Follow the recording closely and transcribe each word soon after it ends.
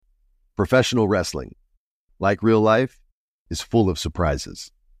Professional wrestling, like real life, is full of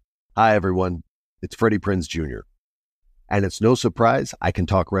surprises. Hi, everyone. It's Freddie Prinze Jr. And it's no surprise I can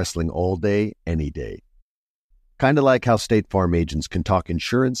talk wrestling all day, any day. Kind of like how State Farm agents can talk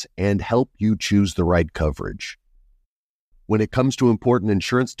insurance and help you choose the right coverage. When it comes to important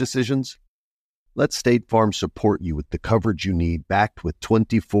insurance decisions, let State Farm support you with the coverage you need, backed with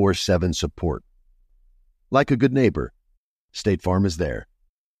 24/7 support. Like a good neighbor, State Farm is there.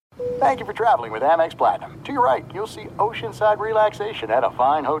 Thank you for traveling with Amex Platinum. To your right, you'll see oceanside relaxation at a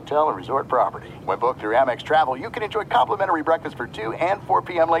fine hotel and resort property. When booked through Amex Travel, you can enjoy complimentary breakfast for 2 and 4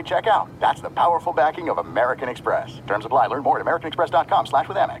 p.m. late checkout. That's the powerful backing of American Express. Terms apply. Learn more at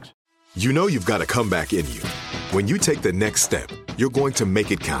americanexpress.com/withAmex. You know you've got a comeback in you. When you take the next step, you're going to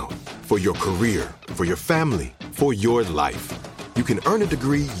make it count. For your career, for your family, for your life. You can earn a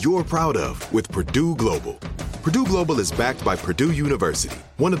degree you're proud of with Purdue Global. Purdue Global is backed by Purdue University,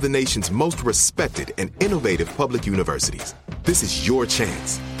 one of the nation's most respected and innovative public universities. This is your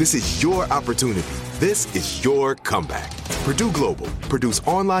chance. This is your opportunity. This is your comeback. Purdue Global, Purdue's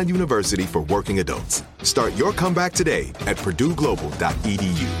online university for working adults. Start your comeback today at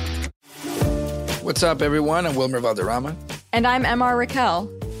purdueglobal.edu. What's up, everyone? I'm Wilmer Valderrama. And I'm MR Raquel.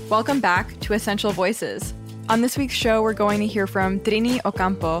 Welcome back to Essential Voices. On this week's show, we're going to hear from Trini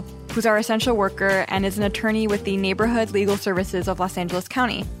Ocampo, who's our essential worker and is an attorney with the Neighborhood Legal Services of Los Angeles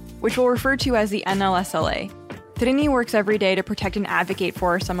County, which we'll refer to as the NLSLA. Trini works every day to protect and advocate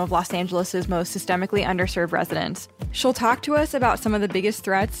for some of Los Angeles' most systemically underserved residents. She'll talk to us about some of the biggest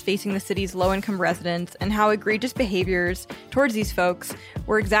threats facing the city's low-income residents and how egregious behaviors towards these folks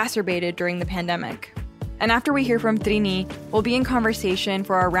were exacerbated during the pandemic. And after we hear from Trini, we'll be in conversation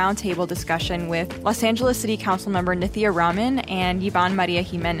for our roundtable discussion with Los Angeles City Council member Nithya Raman and Yvonne Maria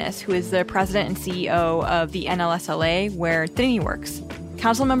Jimenez, who is the president and CEO of the NLSLA, where Trini works.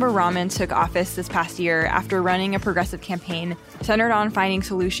 Councilmember Raman took office this past year after running a progressive campaign centered on finding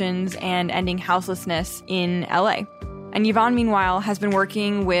solutions and ending houselessness in LA. And Yvonne, meanwhile, has been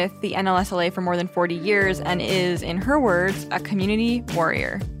working with the NLSLA for more than 40 years and is, in her words, a community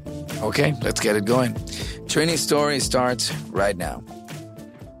warrior. Okay, let's get it going. Trini's story starts right now.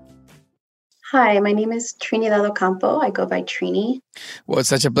 Hi, my name is Trinidad Ocampo. I go by Trini. Well, it's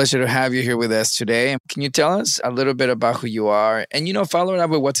such a pleasure to have you here with us today. Can you tell us a little bit about who you are and, follow it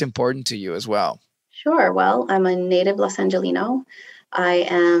up with what's important to you as well? Sure. Well, I'm a native Los Angelino. I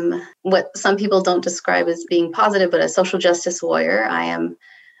am what some people don't describe as being positive, but a social justice warrior. I am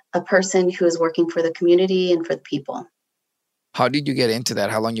a person who is working for the community and for the people. How did you get into that?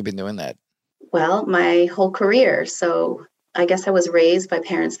 How long have you been doing that? Well, my whole career. So I guess I was raised by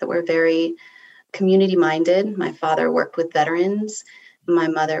parents that were very community-minded. My father worked with veterans. My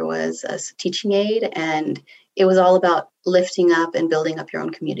mother was a teaching aide, and it was all about lifting up and building up your own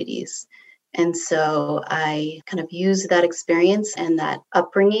communities. And so I kind of used that experience and that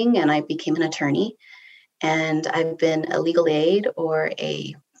upbringing, and I became an attorney. And I've been a legal aid or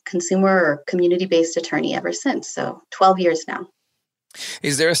a consumer or community-based attorney ever since. So 12 years now.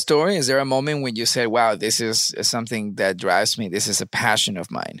 Is there a story? Is there a moment when you said, wow, this is something that drives me. This is a passion of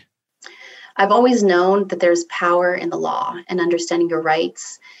mine? I've always known that there's power in the law and understanding your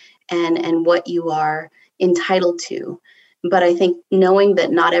rights and what you are entitled to. But I think knowing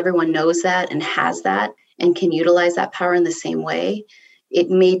that not everyone knows that and has that and can utilize that power in the same way, it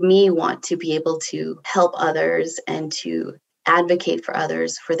made me want to be able to help others and to advocate for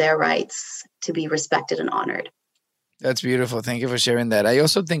others for their rights to be respected and honored. That's beautiful. Thank you for sharing that. I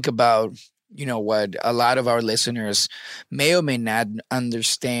also think about, what a lot of our listeners may or may not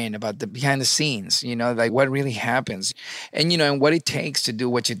understand about the behind the scenes, like what really happens and, and what it takes to do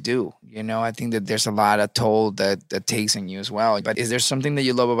what you do. I think that there's a lot of toll that takes in you as well. But is there something that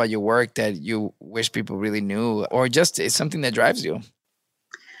you love about your work that you wish people really knew, or just it's something that drives you?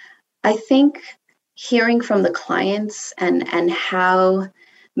 I think hearing from the clients and how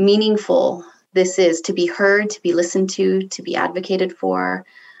meaningful this is to be heard, to be listened to be advocated for.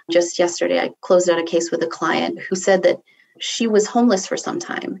 Just yesterday, I closed out a case with a client who said that she was homeless for some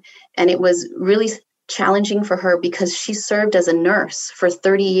time. And it was really challenging for her because she served as a nurse for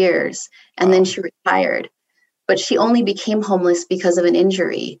 30 years and then she retired. But she only became homeless because of an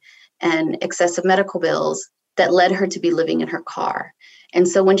injury and excessive medical bills that led her to be living in her car. And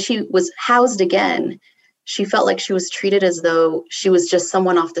so when she was housed again, she felt like she was treated as though she was just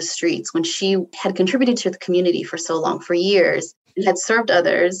someone off the streets when she had contributed to the community for so long, for years, and had served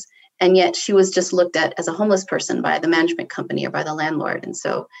others. And yet she was just looked at as a homeless person by the management company or by the landlord. And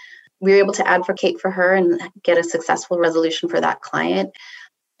so we were able to advocate for her and get a successful resolution for that client.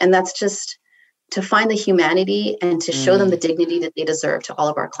 And that's just to find the humanity and to show them the dignity that they deserve to all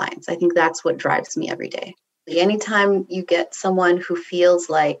of our clients. I think that's what drives me every day. Anytime you get someone who feels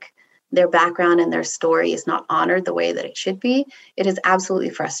like their background and their story is not honored the way that it should be, it is absolutely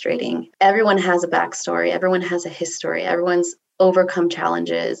frustrating. Everyone has a backstory. Everyone has a history. Everyone's overcome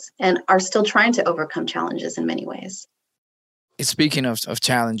challenges and are still trying to overcome challenges in many ways. Speaking of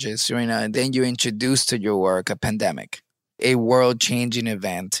challenges, Serena, then you introduced to your work a pandemic, a world-changing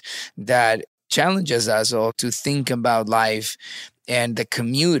event that challenges us all to think about life and the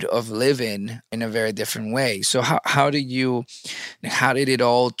commute of living in a very different way. So how did it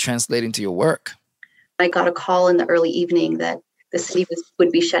all translate into your work? I got a call in the early evening that the city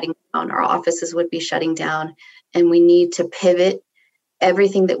would be shutting down, our offices would be shutting down, and we need to pivot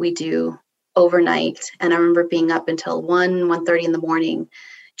everything that we do overnight. And I remember being up until 1:30 in the morning,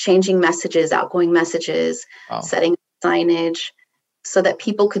 changing messages, outgoing messages, setting signage so that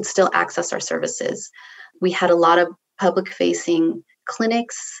people could still access our services. We had a lot of public-facing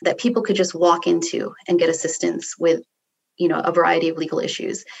clinics that people could just walk into and get assistance with, a variety of legal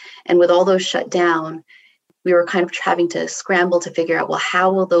issues. And with all those shut down, we were kind of having to scramble to figure out, well,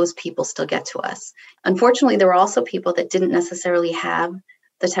 how will those people still get to us? Unfortunately, there were also people that didn't necessarily have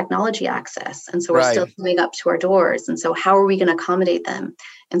the technology access. And so we're still coming up to our doors. And so how are we going to accommodate them?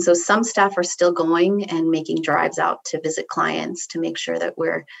 And so some staff are still going and making drives out to visit clients to make sure that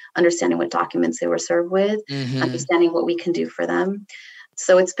we're understanding what documents they were served with, understanding what we can do for them.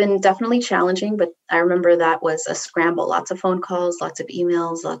 So it's been definitely challenging, but I remember that was a scramble, lots of phone calls, lots of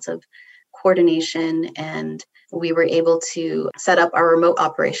emails, lots of coordination. And we were able to set up our remote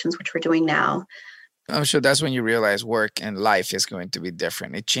operations, which we're doing now. I'm sure that's when you realize work and life is going to be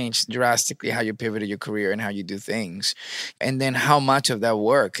different. It changed drastically how you pivoted your career and how you do things. And then how much of that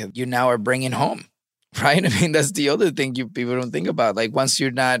work you now are bringing home, right? I mean, that's the other thing people don't think about. Like once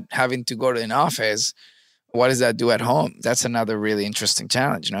you're not having to go to an office, what does that do at home? That's another really interesting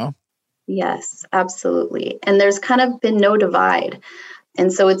challenge, no? Yes, absolutely. And there's kind of been no divide.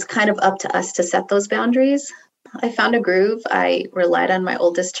 And so it's kind of up to us to set those boundaries. I found a groove. I relied on my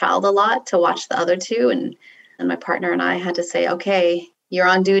oldest child a lot to watch the other two. And my partner and I had to say, okay, you're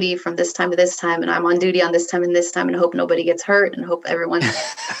on duty from this time to this time, and I'm on duty on this time and this time, and hope nobody gets hurt and hope everyone's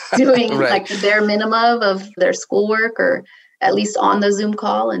doing like their minimum of their schoolwork or at least on the Zoom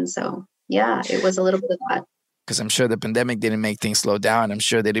call. And so, yeah, it was a little bit of that. Because I'm sure the pandemic didn't make things slow down. I'm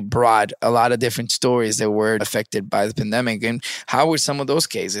sure that it brought a lot of different stories that were affected by the pandemic. And how were some of those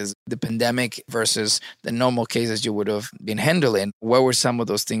cases, the pandemic versus the normal cases you would have been handling? What were some of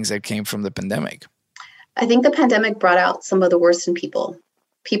those things that came from the pandemic? I think the pandemic brought out some of the worst in people.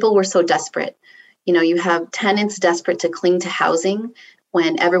 People were so desperate. You have tenants desperate to cling to housing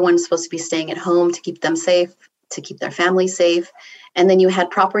when everyone's supposed to be staying at home to keep them safe, to keep their families safe. And then you had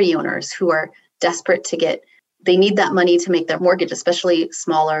property owners who are desperate they need that money to make their mortgage, especially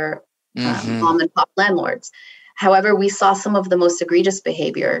smaller mom and pop landlords. However, we saw some of the most egregious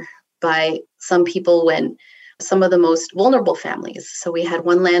behavior by some people when some of the most vulnerable families. So we had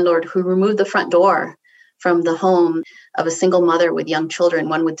one landlord who removed the front door from the home of a single mother with young children,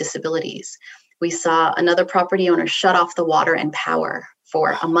 one with disabilities. We saw another property owner shut off the water and power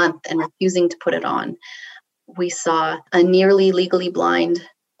for a month and refusing to put it on. We saw a nearly legally blind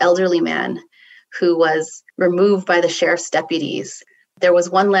elderly man who was removed by the sheriff's deputies. There was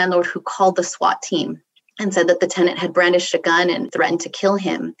one landlord who called the SWAT team and said that the tenant had brandished a gun and threatened to kill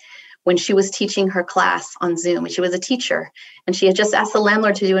him when she was teaching her class on Zoom. She was a teacher, and she had just asked the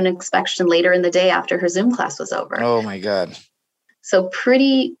landlord to do an inspection later in the day after her Zoom class was over. Oh, my God. So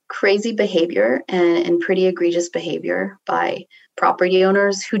pretty crazy behavior and pretty egregious behavior by property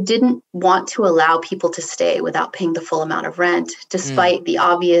owners who didn't want to allow people to stay without paying the full amount of rent, despite the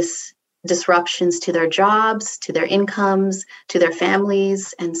obvious disruptions to their jobs, to their incomes, to their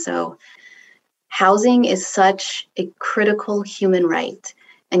families. And so housing is such a critical human right.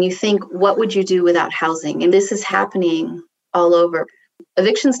 And you think, what would you do without housing? And this is happening all over.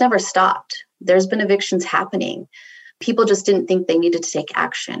 Evictions never stopped. There's been evictions happening. People just didn't think they needed to take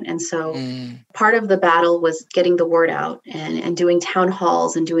action. And so part of the battle was getting the word out and doing town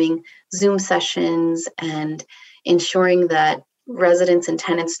halls and doing Zoom sessions and ensuring that residents and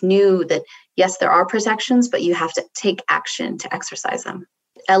tenants knew that, yes, there are protections, but you have to take action to exercise them.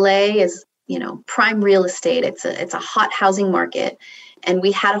 LA is, prime real estate. It's a hot housing market. And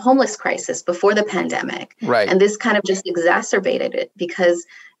we had a homeless crisis before the pandemic. Right. And this kind of just exacerbated it because,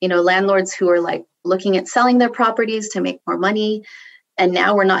 landlords who are like looking at selling their properties to make more money. And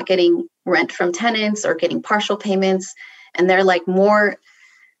now we're not getting rent from tenants or getting partial payments. And they're like more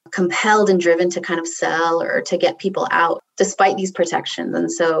compelled and driven to kind of sell or to get people out despite these protections.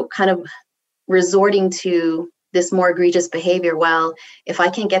 And so kind of resorting to this more egregious behavior. Well, if I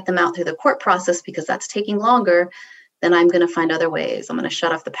can't get them out through the court process because that's taking longer, then I'm going to find other ways. I'm going to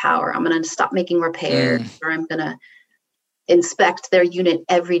shut off the power. I'm going to stop making repairs, or I'm going to inspect their unit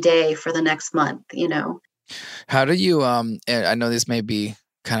every day for the next month, How do you, and I know this may be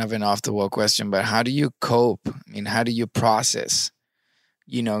kind of an off the wall question, but how do you cope? I mean, how do you process?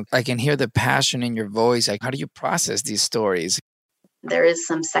 I can hear the passion in your voice. Like, how do you process these stories? There is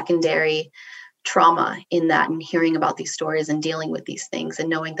some secondary trauma in that, and hearing about these stories and dealing with these things and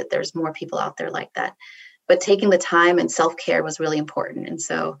knowing that there's more people out there like that. But taking the time and self-care was really important. And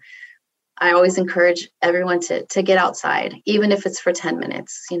so I always encourage everyone to get outside, even if it's for 10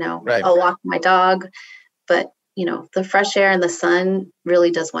 minutes. Right. I'll walk my dog, but the fresh air and the sun really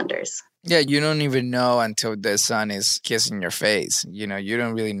does wonders. Yeah, you don't even know until the sun is kissing your face. You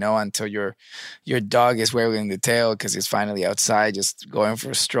don't really know until your dog is wagging the tail because it's finally outside, just going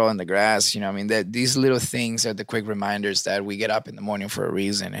for a stroll in the grass. These little things are the quick reminders that we get up in the morning for a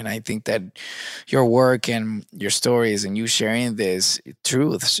reason. And I think that your work and your stories and you sharing this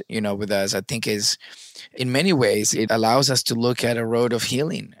truths, with us, I think is, in many ways, it allows us to look at a road of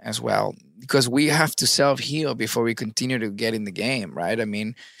healing as well. Because we have to self-heal before we continue to get in the game, right? I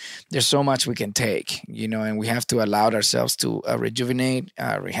mean, there's so much we can take, and we have to allow ourselves to rejuvenate,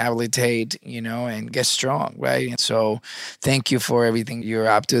 rehabilitate, and get strong, right? And so thank you for everything you're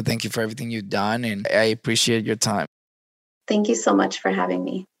up to. Thank you for everything you've done, and I appreciate your time. Thank you so much for having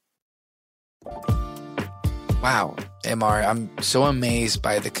me. Wow, MR, I'm so amazed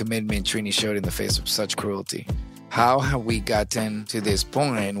by the commitment Trini showed in the face of such cruelty. How have we gotten to this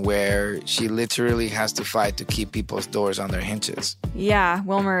point where she literally has to fight to keep people's doors on their hinges? Yeah,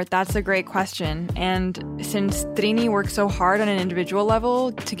 Wilmer, that's a great question. And since Trini works so hard on an individual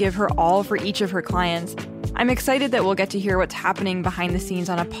level to give her all for each of her clients, I'm excited that we'll get to hear what's happening behind the scenes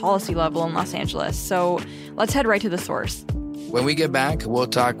on a policy level in Los Angeles. So let's head right to the source. When we get back, we'll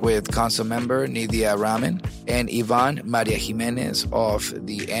talk with Council Member Nydia Raman and Yvonne Maria Jimenez of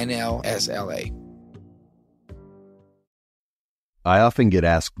the NLSLA. I often get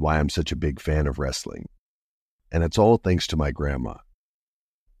asked why I'm such a big fan of wrestling, and it's all thanks to my grandma.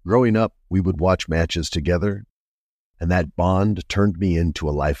 Growing up, we would watch matches together, and that bond turned me into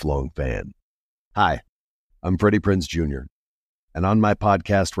a lifelong fan. Hi, I'm Freddie Prinze Jr., and on my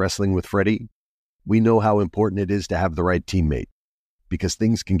podcast, Wrestling with Freddie, we know how important it is to have the right teammate, because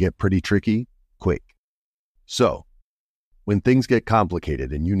things can get pretty tricky quick. So, when things get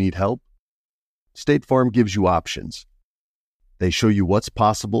complicated and you need help, State Farm gives you options. They show you what's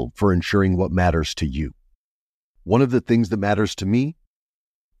possible for ensuring what matters to you. One of the things that matters to me,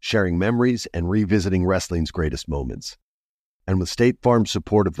 sharing memories and revisiting wrestling's greatest moments. And with State Farm's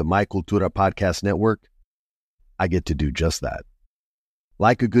support of the My Cultura Podcast Network, I get to do just that.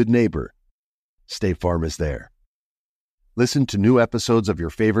 Like a good neighbor, State Farm is there. Listen to new episodes of your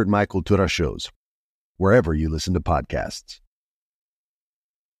favorite My Cultura shows, wherever you listen to podcasts.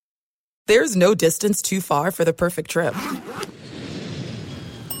 There's no distance too far for the perfect trip.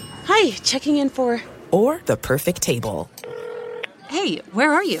 Hi, checking in for... Or the perfect table. Hey,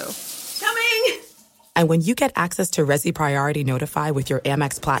 where are you? Coming! And when you get access to Resi Priority Notify with your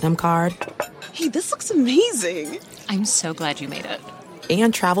Amex Platinum card... Hey, this looks amazing! I'm so glad you made it.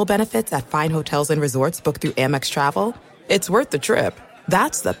 And travel benefits at fine hotels and resorts booked through Amex Travel, it's worth the trip.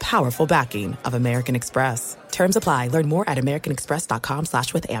 That's the powerful backing of American Express. Terms apply. Learn more at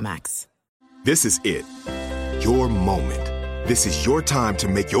americanexpress.com/withAmex. This is it. Your moment. This is your time to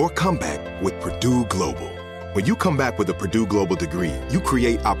make your comeback with Purdue Global. When you come back with a Purdue Global degree, you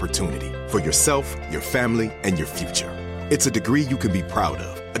create opportunity for yourself, your family, and your future. It's a degree you can be proud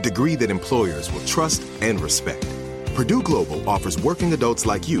of, a degree that employers will trust and respect. Purdue Global offers working adults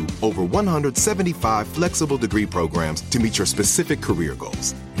like you over 175 flexible degree programs to meet your specific career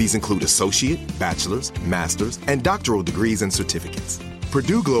goals. These include associate, bachelor's, master's, and doctoral degrees and certificates.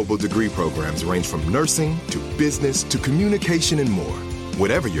 Purdue Global degree programs range from nursing to business to communication and more.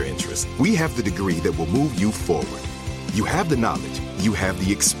 Whatever your interest, we have the degree that will move you forward. You have the knowledge, you have the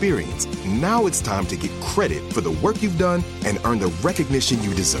experience. Now it's time to get credit for the work you've done and earn the recognition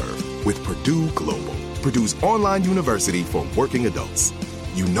you deserve with Purdue Global, Purdue's online university for working adults.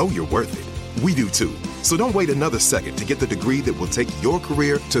 You know you're worth it. We do too. So don't wait another second to get the degree that will take your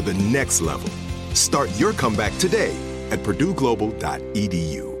career to the next level. Start your comeback today at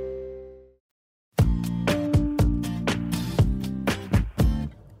purdueglobal.edu.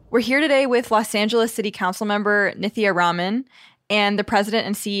 We're here today with Los Angeles City Council member Nydia Raman and the president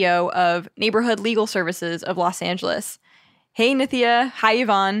and CEO of Neighborhood Legal Services of Los Angeles. Hey, Nydia. Hi,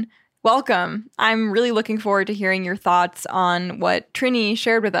 Yvonne. Welcome. I'm really looking forward to hearing your thoughts on what Trini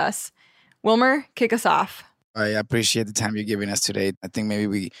shared with us. Wilmer, kick us off. I appreciate the time you're giving us today. I think maybe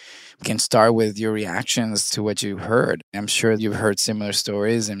we can start with your reactions to what you heard. I'm sure you've heard similar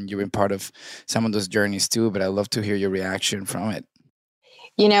stories and you've been part of some of those journeys too, but I'd love to hear your reaction from it.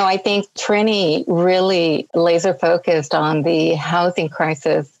 You know, I think Trini really laser focused on the housing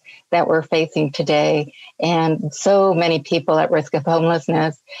crisis that we're facing today and so many people at risk of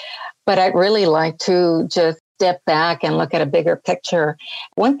homelessness. But I'd really like to just step back and look at a bigger picture.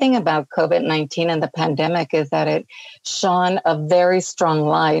 One thing about COVID-19 and the pandemic is that it shone a very strong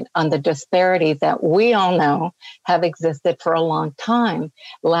light on the disparities that we all know have existed for a long time.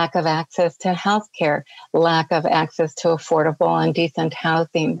 Lack of access to healthcare, lack of access to affordable and decent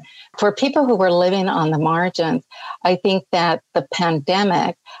housing. For people who were living on the margins, I think that the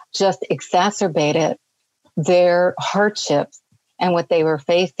pandemic just exacerbated their hardships and what they were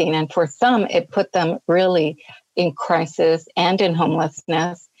facing. And for some, it put them really in crisis and in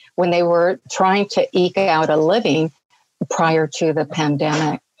homelessness when they were trying to eke out a living prior to the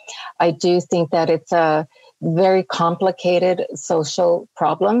pandemic. I do think that it's a very complicated social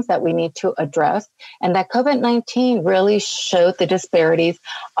problems that we need to address, and that COVID-19 really showed the disparities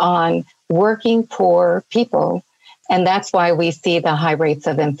on working poor people. And that's why we see the high rates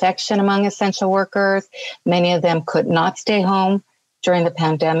of infection among essential workers. Many of them could not stay home during the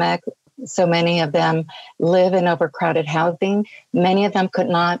pandemic. So many of them live in overcrowded housing. Many of them could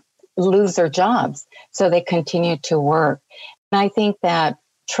not lose their jobs, so they continued to work. And I think that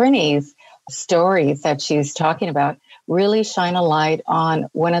Trini's stories that she's talking about really shine a light on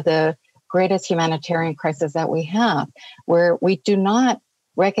one of the greatest humanitarian crises that we have, where we do not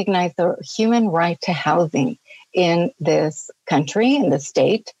recognize the human right to housing in this country, in the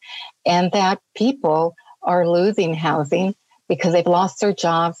state, and that people are losing housing because they've lost their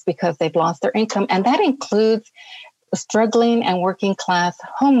jobs, because they've lost their income. And that includes struggling and working class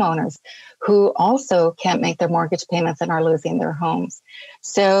homeowners who also can't make their mortgage payments and are losing their homes.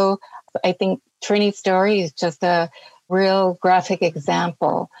 So I think Trini's story is just a real graphic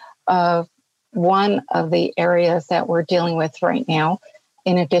example of one of the areas that we're dealing with right now,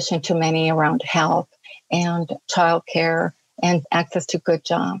 in addition to many around health and childcare and access to good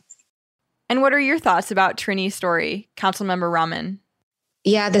jobs. And what are your thoughts about Trini's story, Councilmember Rahman?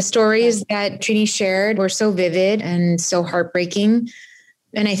 Yeah, the stories that Trini shared were so vivid and so heartbreaking.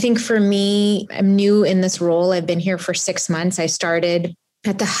 And I think for me, I'm new in this role. I've been here for 6 months. I started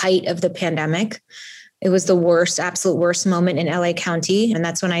at the height of the pandemic. It was the worst, absolute worst moment in LA County. And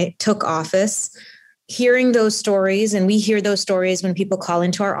that's when I took office. Hearing those stories, and we hear those stories when people call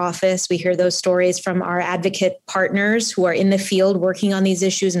into our office. We hear those stories from our advocate partners who are in the field working on these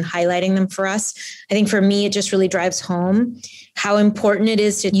issues and highlighting them for us. I think for me, it just really drives home how important it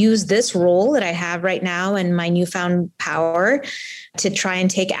is to use this role that I have right now and my newfound power to try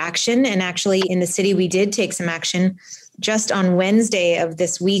and take action. And actually in the city, we did take some action. Just on Wednesday of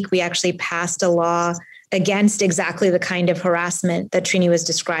this week, we actually passed a law against exactly the kind of harassment that Trini was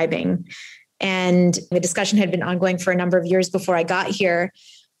describing. And the discussion had been ongoing for a number of years before I got here.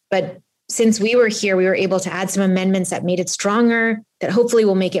 But since we were here, we were able to add some amendments that made it stronger, that hopefully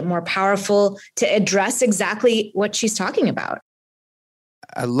will make it more powerful to address exactly what she's talking about.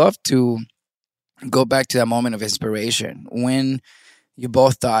 I'd love to go back to that moment of inspiration when you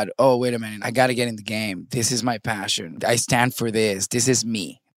both thought, oh, wait a minute, I got to get in the game. This is my passion. I stand for this. This is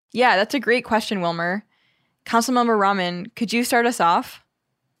me. Yeah, that's a great question, Wilmer. Councilmember Rahman, could you start us off?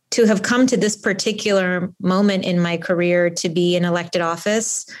 To have come to this particular moment in my career to be in elected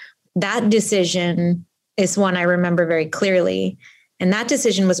office, that decision is one I remember very clearly. And that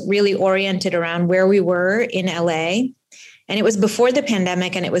decision was really oriented around where we were in LA. And it was before the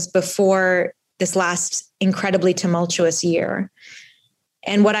pandemic, and it was before this last incredibly tumultuous year.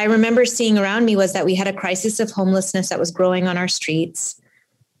 And what I remember seeing around me was that we had a crisis of homelessness that was growing on our streets.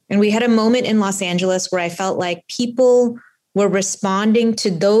 And we had a moment in Los Angeles where I felt like people were responding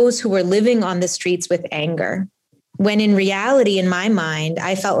to those who were living on the streets with anger. When in reality, in my mind,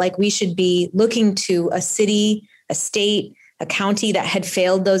 I felt like we should be looking to a city, a state, a county that had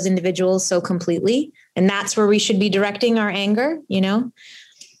failed those individuals so completely. And that's where we should be directing our anger, you know?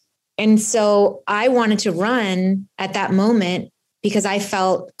 And so I wanted to run at that moment because I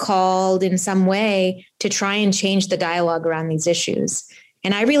felt called in some way to try and change the dialogue around these issues.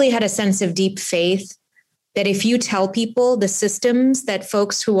 And I really had a sense of deep faith that if you tell people the systems that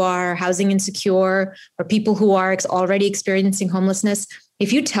folks who are housing insecure or people who are already experiencing homelessness,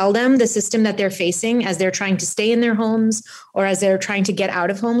 if you tell them the system that they're facing as they're trying to stay in their homes or as they're trying to get out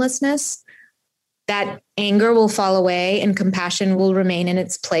of homelessness, that anger will fall away and compassion will remain in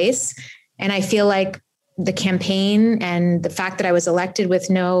its place. And I feel like the campaign and the fact that I was elected with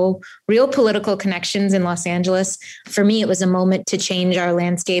no real political connections in Los Angeles, for me, it was a moment to change our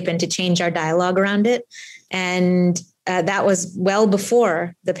landscape and to change our dialogue around it. And that was well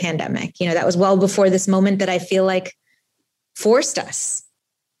before the pandemic. That was well before this moment that I feel like forced us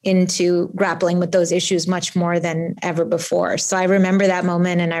into grappling with those issues much more than ever before. So I remember that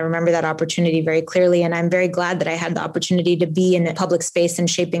moment and I remember that opportunity very clearly. And I'm very glad that I had the opportunity to be in a public space and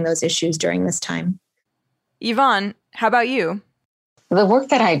shaping those issues during this time. Yvonne, how about you? The work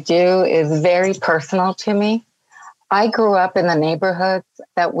that I do is very personal to me. I grew up in the neighborhoods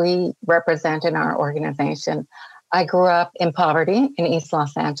that we represent in our organization. I grew up in poverty in East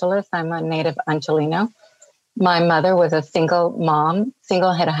Los Angeles. I'm a native Angelino. My mother was a single mom,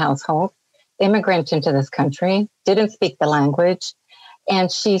 single head of household, immigrant into this country, didn't speak the language, and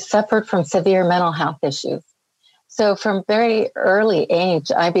she suffered from severe mental health issues. So from very early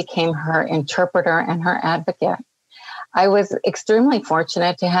age, I became her interpreter and her advocate. I was extremely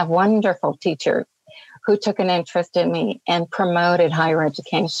fortunate to have wonderful teachers who took an interest in me and promoted higher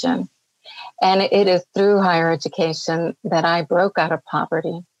education. And it is through higher education that I broke out of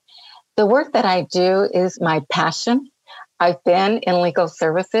poverty. The work that I do is my passion. I've been in legal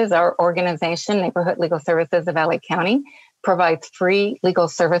services. Our organization, Neighborhood Legal Services of LA County, provides free legal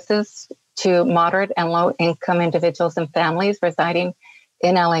services to moderate and low-income individuals and families residing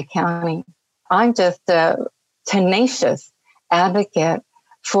in LA County. I'm just a tenacious advocate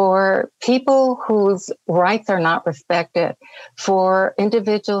for people whose rights are not respected, for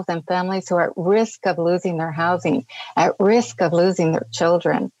individuals and families who are at risk of losing their housing, at risk of losing their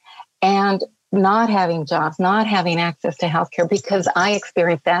children, and not having jobs, not having access to healthcare, because I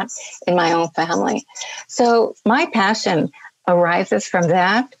experienced that in my own family. So my passion arises from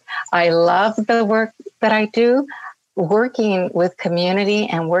that. I love the work that I do, working with community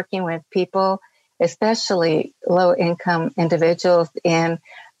and working with people, especially low-income individuals, in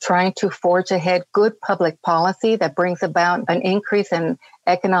trying to forge ahead good public policy that brings about an increase in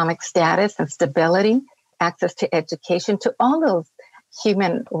economic status and stability, access to education, to all those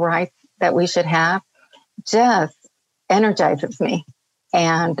human rights that we should have, just energizes me.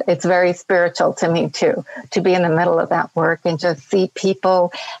 And it's very spiritual to me too, to be in the middle of that work and just see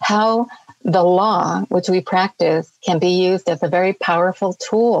people, how the law, which we practice, can be used as a very powerful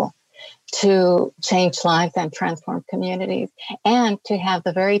tool to change lives and transform communities. And to have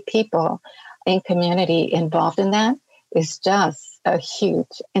the very people in community involved in that is just a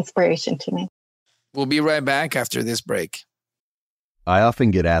huge inspiration to me. We'll be right back after this break. I often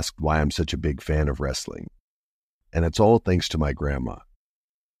get asked why I'm such a big fan of wrestling, and it's all thanks to my grandma.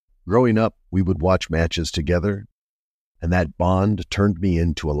 Growing up, we would watch matches together, and that bond turned me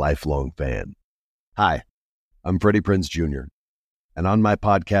into a lifelong fan. Hi, I'm Freddie Prinze Jr., and on my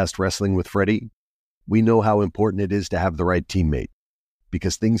podcast, Wrestling with Freddie, we know how important it is to have the right teammate,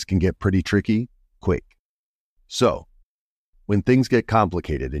 because things can get pretty tricky quick. So, when things get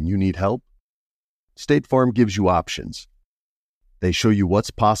complicated and you need help, State Farm gives you options. They show you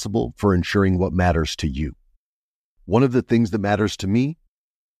what's possible for ensuring what matters to you. One of the things that matters to me,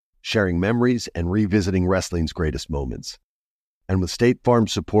 sharing memories and revisiting wrestling's greatest moments. And with State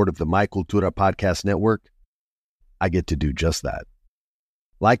Farm's support of the My Cultura Podcast Network, I get to do just that.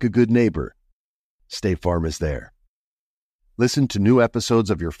 Like a good neighbor, State Farm is there. Listen to new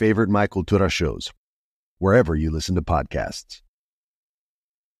episodes of your favorite My Cultura shows, wherever you listen to podcasts.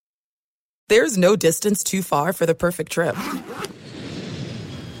 There's no distance too far for the perfect trip.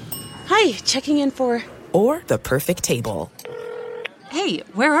 Hi, checking in for... Or the perfect table. Hey,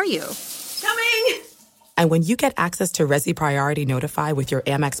 where are you? Coming! And when you get access to Resi Priority Notify with your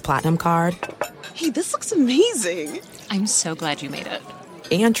Amex Platinum card... Hey, this looks amazing! I'm so glad you made it.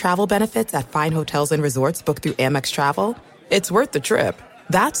 And travel benefits at fine hotels and resorts booked through Amex Travel, it's worth the trip.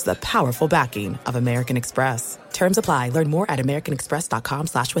 That's the powerful backing of American Express. Terms apply. Learn more at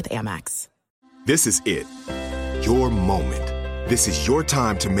americanexpress.com/withAmex. This is it. Your moment. This is your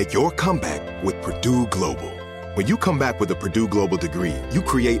time to make your comeback with Purdue Global. When you come back with a Purdue Global degree, you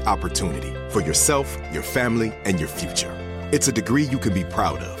create opportunity for yourself, your family, and your future. It's a degree you can be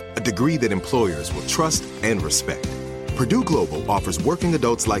proud of, a degree that employers will trust and respect. Purdue Global offers working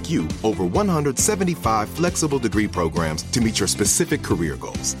adults like you over 175 flexible degree programs to meet your specific career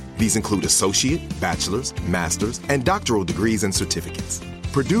goals. These include associate, bachelor's, master's, and doctoral degrees and certificates.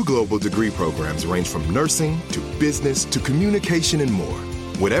 Purdue Global degree programs range from nursing to business to communication and more.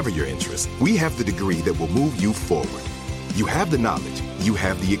 Whatever your interest, we have the degree that will move you forward. You have the knowledge, you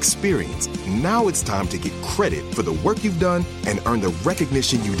have the experience. Now it's time to get credit for the work you've done and earn the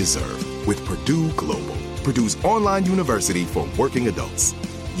recognition you deserve with Purdue Global, Purdue's online university for working adults.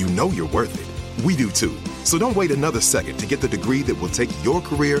 You know you're worth it. We do too. So don't wait another second to get the degree that will take your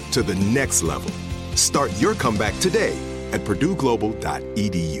career to the next level. Start your comeback today at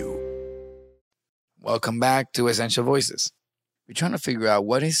purdueglobal.edu. Welcome back to Essential Voices. We're trying to figure out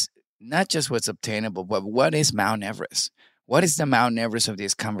what is not just what's obtainable, but what is Mount Everest? What is the Mount Everest of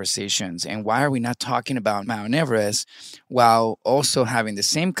these conversations? And why are we not talking about Mount Everest while also having the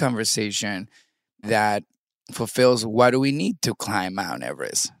same conversation that fulfills what do we need to climb Mount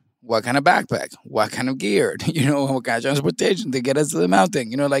Everest? What kind of backpack? What kind of gear? What kind of transportation to get us to the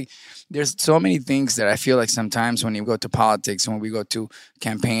mountain? There's so many things that I feel like sometimes when you go to politics, when we go to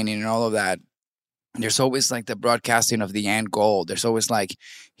campaigning and all of that, there's always like the broadcasting of the end goal. There's always like,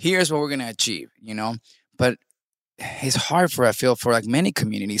 here's what we're going to achieve, But it's hard I feel for like many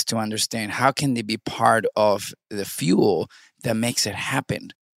communities to understand how can they be part of the fuel that makes it happen.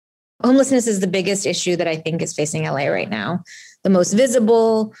 Homelessness is the biggest issue that I think is facing LA right now. The most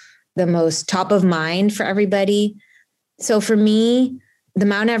visible, the most top of mind for everybody. So for me, the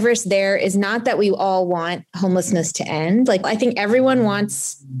Mount Everest there is not that we all want homelessness to end. I think everyone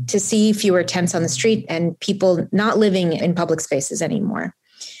wants to see fewer tents on the street and people not living in public spaces anymore.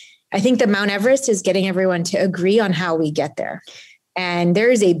 I think that Mount Everest is getting everyone to agree on how we get there. And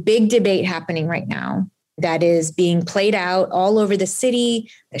there is a big debate happening right now that is being played out all over the city.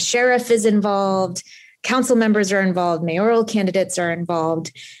 The sheriff is involved. Council members are involved. Mayoral candidates are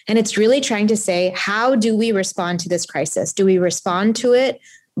involved. And it's really trying to say, how do we respond to this crisis? Do we respond to it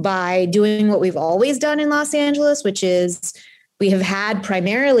by doing what we've always done in Los Angeles, which is we have had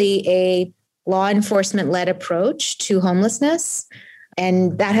primarily a law enforcement-led approach to homelessness.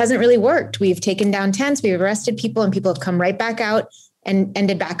 And that hasn't really worked. We've taken down tents, we've arrested people, and people have come right back out and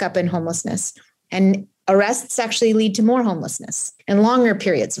ended back up in homelessness. And arrests actually lead to more homelessness and longer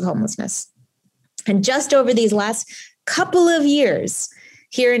periods of homelessness. And just over these last couple of years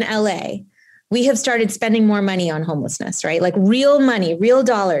here in LA, we have started spending more money on homelessness, right? Like real money, real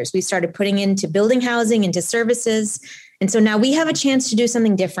dollars. We started putting into building housing, into services. And so now we have a chance to do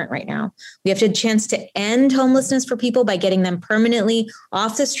something different right now. We have a chance to end homelessness for people by getting them permanently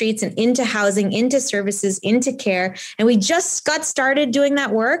off the streets and into housing, into services, into care. And we just got started doing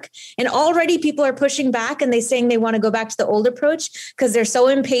that work. And already people are pushing back and they're saying they want to go back to the old approach because they're so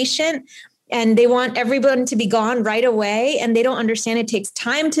impatient. And they want everyone to be gone right away. And they don't understand it takes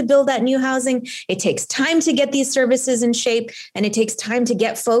time to build that new housing. It takes time to get these services in shape. And it takes time to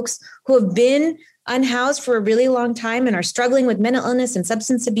get folks who have been unhoused for a really long time and are struggling with mental illness and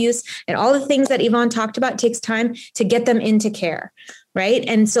substance abuse and all the things that Yvonne talked about. It takes time to get them into care, right?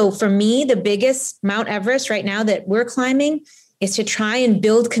 And so for me, the biggest Mount Everest right now that we're climbing is to try and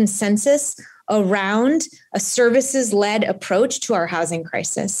build consensus around a services-led approach to our housing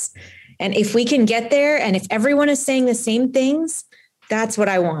crisis. And if we can get there, and if everyone is saying the same things, that's what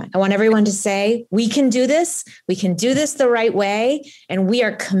I want. I want everyone to say, we can do this the right way, and we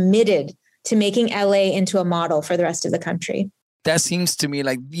are committed to making LA into a model for the rest of the country. That seems to me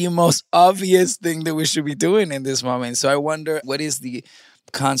like the most obvious thing that we should be doing in this moment. So I wonder, what is the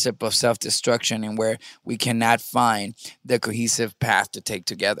concept of self-destruction and where we cannot find the cohesive path to take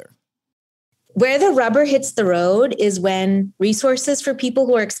together? Where the rubber hits the road is when resources for people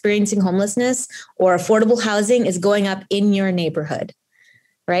who are experiencing homelessness or affordable housing is going up in your neighborhood,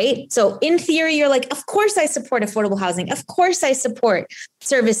 right? So in theory, you're like, of course I support affordable housing. Of course I support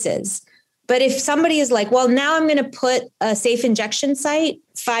services. But if somebody is like, well, now I'm going to put a safe injection site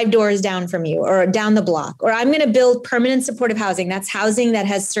 5 doors down from you or down the block, or I'm going to build permanent supportive housing. That's housing that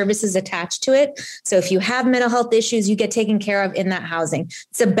has services attached to it. So if you have mental health issues, you get taken care of in that housing.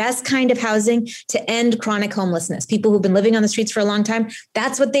 It's the best kind of housing to end chronic homelessness. People who've been living on the streets for a long time,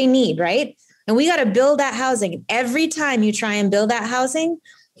 that's what they need, right? And we got to build that housing. Every time you try and build that housing,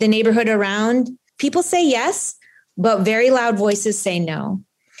 the neighborhood around, people say yes, but very loud voices say no.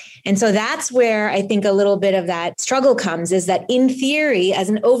 And so that's where I think a little bit of that struggle comes, is that in theory, as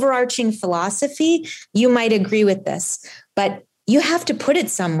an overarching philosophy, you might agree with this, but you have to put it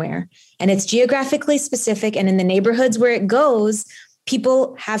somewhere. And it's geographically specific. And in the neighborhoods where it goes,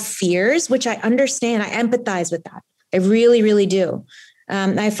 people have fears, which I understand. I empathize with that. I really, really do. I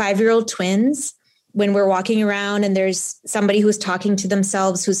have 5-year-old twins. When we're walking around and there's somebody who's talking to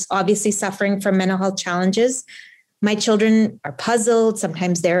themselves, who's obviously suffering from mental health challenges, my children are puzzled.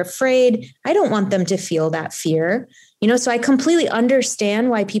 Sometimes they're afraid. I don't want them to feel that fear. So I completely understand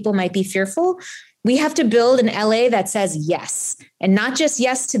why people might be fearful. We have to build an LA that says yes, and not just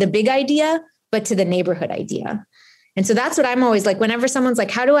yes to the big idea, but to the neighborhood idea. And so that's what I'm always like, whenever someone's like,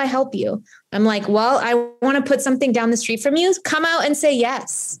 how do I help you? I'm like, well, I want to put something down the street from you. Come out and say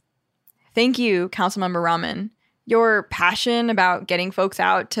yes. Thank you, Councilmember Rahman. Your passion about getting folks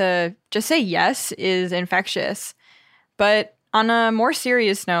out to just say yes is infectious. But on a more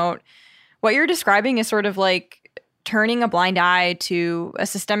serious note, what you're describing is sort of like turning a blind eye to a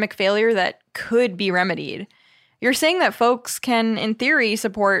systemic failure that could be remedied. You're saying that folks can, in theory,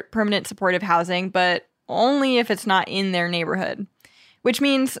 support permanent supportive housing, but only if it's not in their neighborhood, which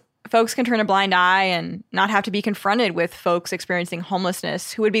means folks can turn a blind eye and not have to be confronted with folks experiencing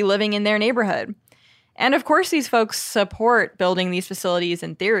homelessness who would be living in their neighborhood. And of course, these folks support building these facilities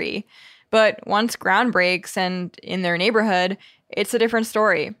in theory, but once ground breaks and in their neighborhood, it's a different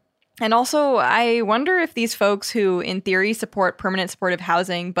story. And also, I wonder if these folks who, in theory, support permanent supportive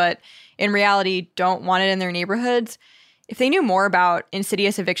housing, but in reality don't want it in their neighborhoods, if they knew more about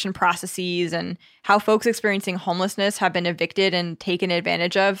insidious eviction processes and how folks experiencing homelessness have been evicted and taken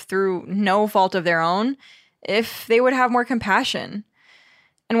advantage of through no fault of their own, if they would have more compassion.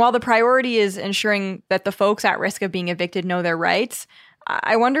 And while the priority is ensuring that the folks at risk of being evicted know their rights,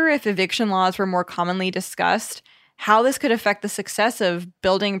 I wonder if eviction laws were more commonly discussed, how this could affect the success of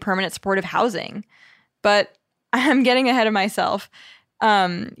building permanent supportive housing. But I'm getting ahead of myself.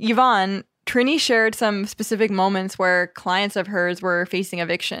 Yvonne, Trini shared some specific moments where clients of hers were facing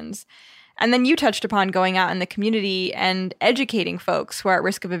evictions. And then you touched upon going out in the community and educating folks who are at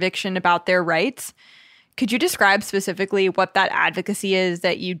risk of eviction about their rights. Could you describe specifically what that advocacy is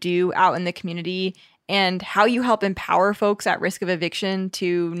that you do out in the community and how you help empower folks at risk of eviction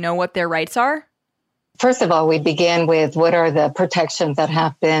to know what their rights are? First of all, we begin with what are the protections that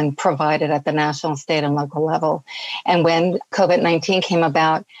have been provided at the national, state, and local level. And when COVID-19 came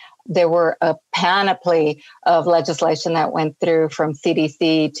about, there were a panoply of legislation that went through from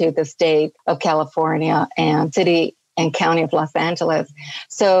CDC to the state of California and city and county of Los Angeles.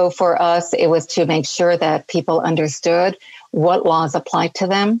 So for us, it was to make sure that people understood what laws applied to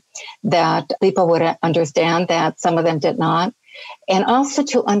them, that people would understand that some of them did not, and also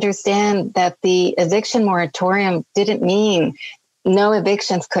to understand that the eviction moratorium didn't mean no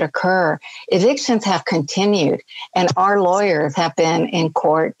evictions could occur. Evictions have continued, and our lawyers have been in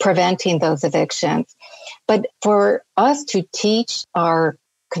court preventing those evictions. But for us to teach our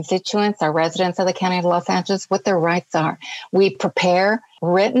constituents, our residents of the County of Los Angeles, what their rights are, we prepare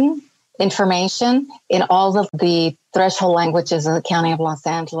written information in all of the threshold languages of the County of Los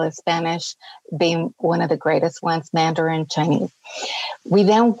Angeles, Spanish being one of the greatest ones, Mandarin, Chinese. We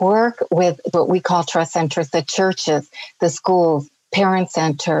then work with what we call trust centers, the churches, the schools, parent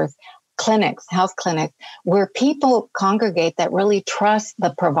centers, clinics, health clinics, where people congregate that really trust the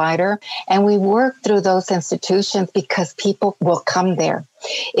provider. And we work through those institutions because people will come there.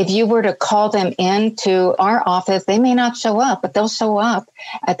 If you were to call them into our office, they may not show up, but they'll show up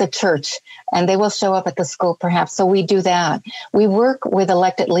at the church and they will show up at the school perhaps. So we do that. We work with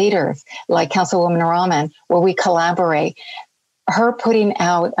elected leaders like Councilwoman Rahman, where we collaborate. Her putting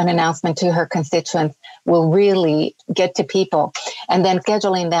out an announcement to her constituents will really get to people, and then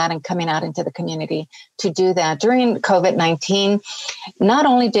scheduling that and coming out into the community to do that. During COVID-19, not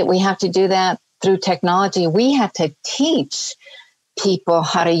only did we have to do that through technology, we had to teach people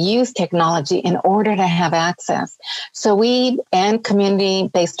how to use technology in order to have access. So we and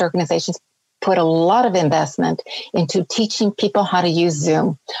community-based organizations put a lot of investment into teaching people how to use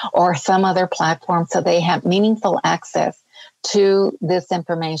Zoom or some other platform so they have meaningful access to this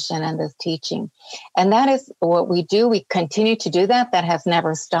information and this teaching. And that is what we do. We continue to do that. That has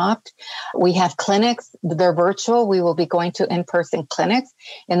never stopped. We have clinics. They're virtual. We will be going to in-person clinics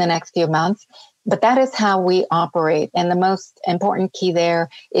in the next few months. But that is how we operate. And the most important key there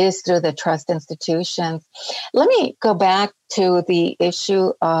is through the trust institutions. Let me go back to the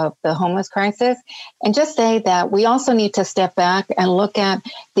issue of the homeless crisis and just say that we also need to step back and look at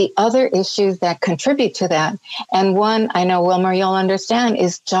the other issues that contribute to that. And one, I know, Wilmer, you'll understand,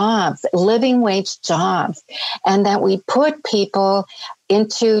 is jobs, living wage jobs, and that we put people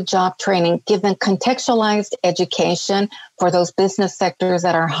into job training, give them contextualized education for those business sectors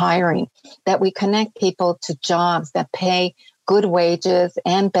that are hiring, that we connect people to jobs that pay good wages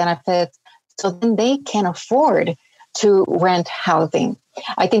and benefits so then they can afford to rent housing.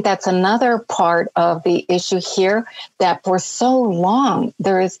 I think that's another part of the issue here, that for so long,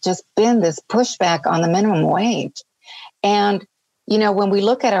 there has just been this pushback on the minimum wage. And, you know, when we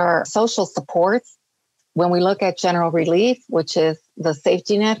look at our social supports, when we look at general relief, which is the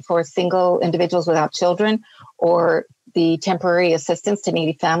safety net for single individuals without children, or the temporary assistance to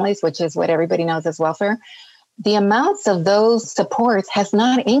needy families, which is what everybody knows as welfare, the amounts of those supports has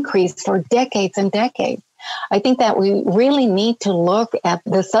not increased for decades and decades. I think that we really need to look at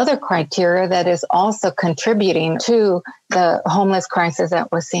this other criteria that is also contributing to the homeless crisis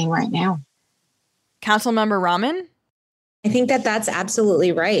that we're seeing right now. Councilmember Rahman? I think that that's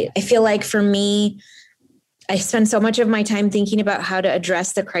absolutely right. I feel like for me, I spend so much of my time thinking about how to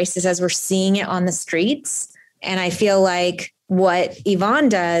address the crisis as we're seeing it on the streets. And I feel like what Yvonne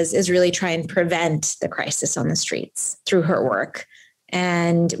does is really try and prevent the crisis on the streets through her work.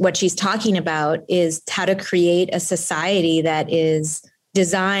 And what she's talking about is how to create a society that is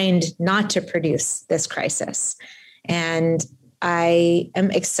designed not to produce this crisis. And I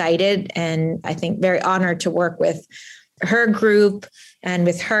am excited and I think very honored to work with her group and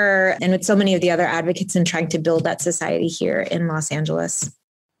with her and with so many of the other advocates in trying to build that society here in Los Angeles.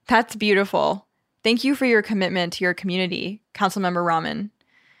 That's beautiful. Thank you for your commitment to your community, Councilmember Rahman.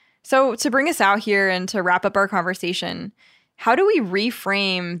 So to bring us out here and to wrap up our conversation, how do we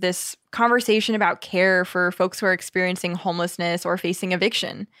reframe this conversation about care for folks who are experiencing homelessness or facing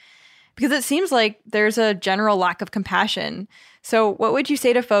eviction? Because it seems like there's a general lack of compassion. So what would you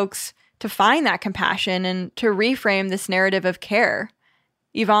say to folks to find that compassion and to reframe this narrative of care?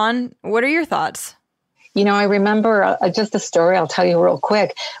 Yvonne, what are your thoughts? You know, I remember just a story I'll tell you real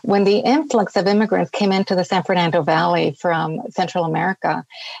quick. When the influx of immigrants came into the San Fernando Valley from Central America,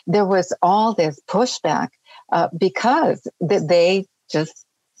 there was all this pushback because they just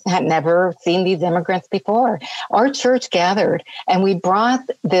had never seen these immigrants before. Our church gathered and we brought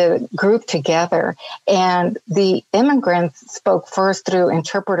the group together, and the immigrants spoke first through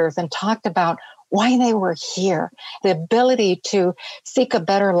interpreters and talked about why they were here, the ability to seek a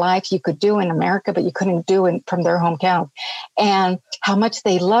better life you could do in America, but you couldn't do it from their hometown, and how much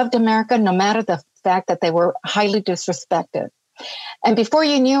they loved America, no matter the fact that they were highly disrespected. And before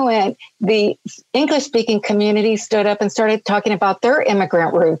you knew it, the English-speaking community stood up and started talking about their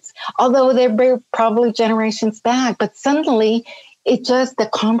immigrant roots, although they're probably generations back. But suddenly, the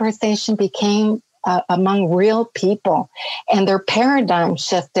conversation became among real people, and their paradigm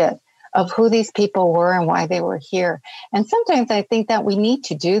shifted of who these people were and why they were here. And sometimes I think that we need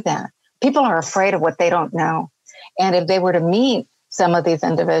to do that. People are afraid of what they don't know. And if they were to meet some of these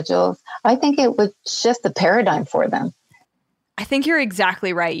individuals, I think it would shift the paradigm for them. I think you're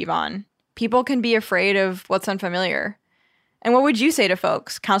exactly right, Yvonne. People can be afraid of what's unfamiliar. And what would you say to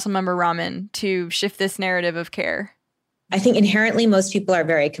folks, Councilmember Rahman, to shift this narrative of care? I think inherently most people are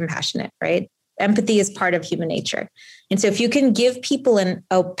very compassionate, right? Empathy is part of human nature. And so if you can give people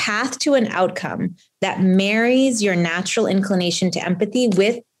a path to an outcome that marries your natural inclination to empathy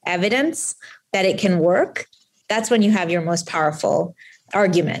with evidence that it can work, that's when you have your most powerful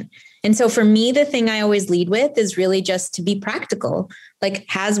argument. And so for me, the thing I always lead with is really just to be practical. Like,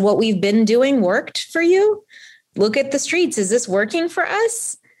 has what we've been doing worked for you? Look at the streets. Is this working for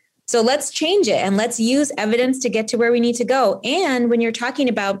us? So let's change it and let's use evidence to get to where we need to go. And when you're talking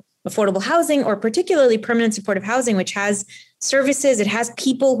about affordable housing, or particularly permanent supportive housing, which has services, it has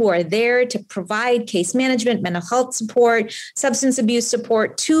people who are there to provide case management, mental health support, substance abuse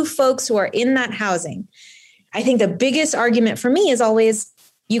support to folks who are in that housing. I think the biggest argument for me is always,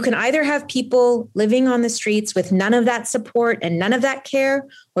 you can either have people living on the streets with none of that support and none of that care,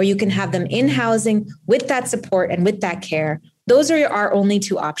 or you can have them in housing with that support and with that care. Those are our only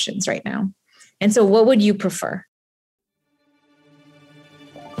two options right now. And so what would you prefer?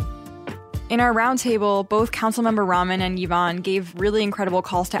 In our roundtable, both Councilmember Rahman and Yvonne gave really incredible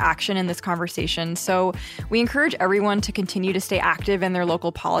calls to action in this conversation. So we encourage everyone to continue to stay active in their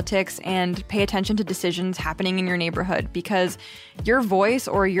local politics and pay attention to decisions happening in your neighborhood, because your voice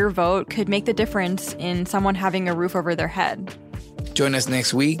or your vote could make the difference in someone having a roof over their head. Join us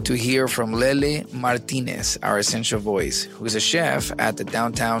next week to hear from Lele Martinez, our essential voice, who is a chef at the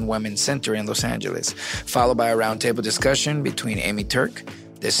Downtown Women's Center in Los Angeles, followed by a roundtable discussion between Amy Turk,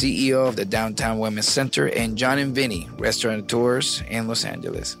 the CEO of the Downtown Women's Center, and John and Vinny, restaurateurs in Los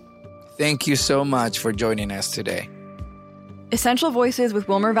Angeles. Thank you so much for joining us today. Essential Voices with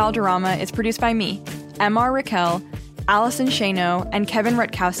Wilmer Valderrama is produced by me, M.R. Raquel, Allison Shano, and Kevin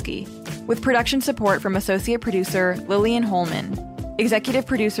Rutkowski, with production support from associate producer Lillian Holman. Executive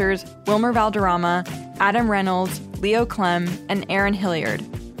producers Wilmer Valderrama, Adam Reynolds, Leo Clem, and Aaron Hilliard.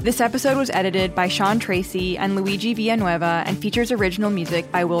 This episode was edited by Sean Tracy and Luigi Villanueva and features original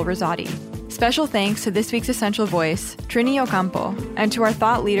music by Will Rosati. Special thanks to this week's Essential Voice, Trini Ocampo, and to our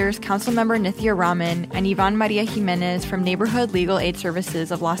thought leaders, Councilmember Nithya Rahman and Yvonne Maria Jimenez from Neighborhood Legal Aid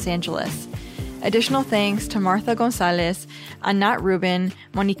Services of Los Angeles. Additional thanks to Martha Gonzalez, Anat Rubin,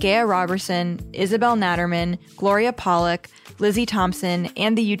 Moniquea Robertson, Isabel Natterman, Gloria Pollock, Lizzie Thompson,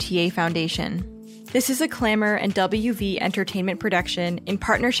 and the UTA Foundation. This is a Clamor and WV Entertainment production in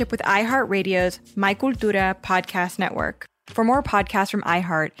partnership with iHeartRadio's My Cultura podcast network. For more podcasts from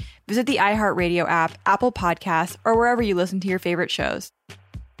iHeart, visit the iHeartRadio app, Apple Podcasts, or wherever you listen to your favorite shows.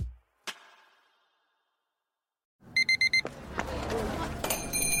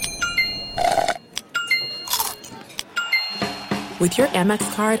 With your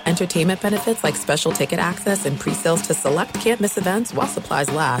Amex card, entertainment benefits like special ticket access and pre-sales to select can't-miss events while supplies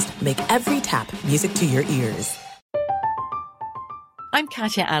last make every tap music to your ears. I'm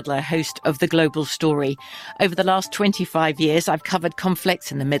Katya Adler, host of The Global Story. Over the last 25 years, I've covered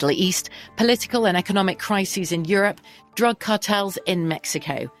conflicts in the Middle East, political and economic crises in Europe, drug cartels in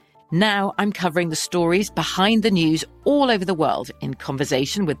Mexico. Now I'm covering the stories behind the news all over the world in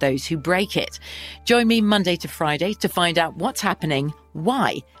conversation with those who break it. Join me Monday to Friday to find out what's happening,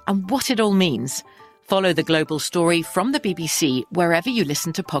 why, and what it all means. Follow The Global Story from the BBC wherever you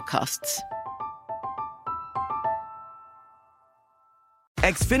listen to podcasts.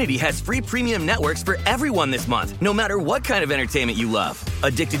 Xfinity has free premium networks for everyone this month, no matter what kind of entertainment you love.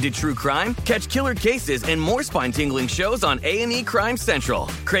 Addicted to true crime? Catch killer cases and more spine-tingling shows on A&E Crime Central.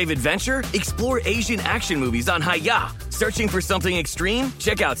 Crave adventure? Explore Asian action movies on Hi-Ya. Searching for something extreme?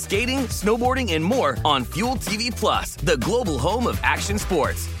 Check out skating, snowboarding, and more on Fuel TV Plus, the global home of action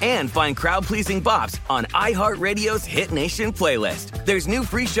sports. And find crowd-pleasing bops on iHeartRadio's Hit Nation playlist. There's new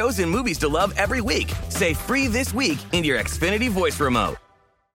free shows and movies to love every week. Say free this week in your Xfinity voice remote.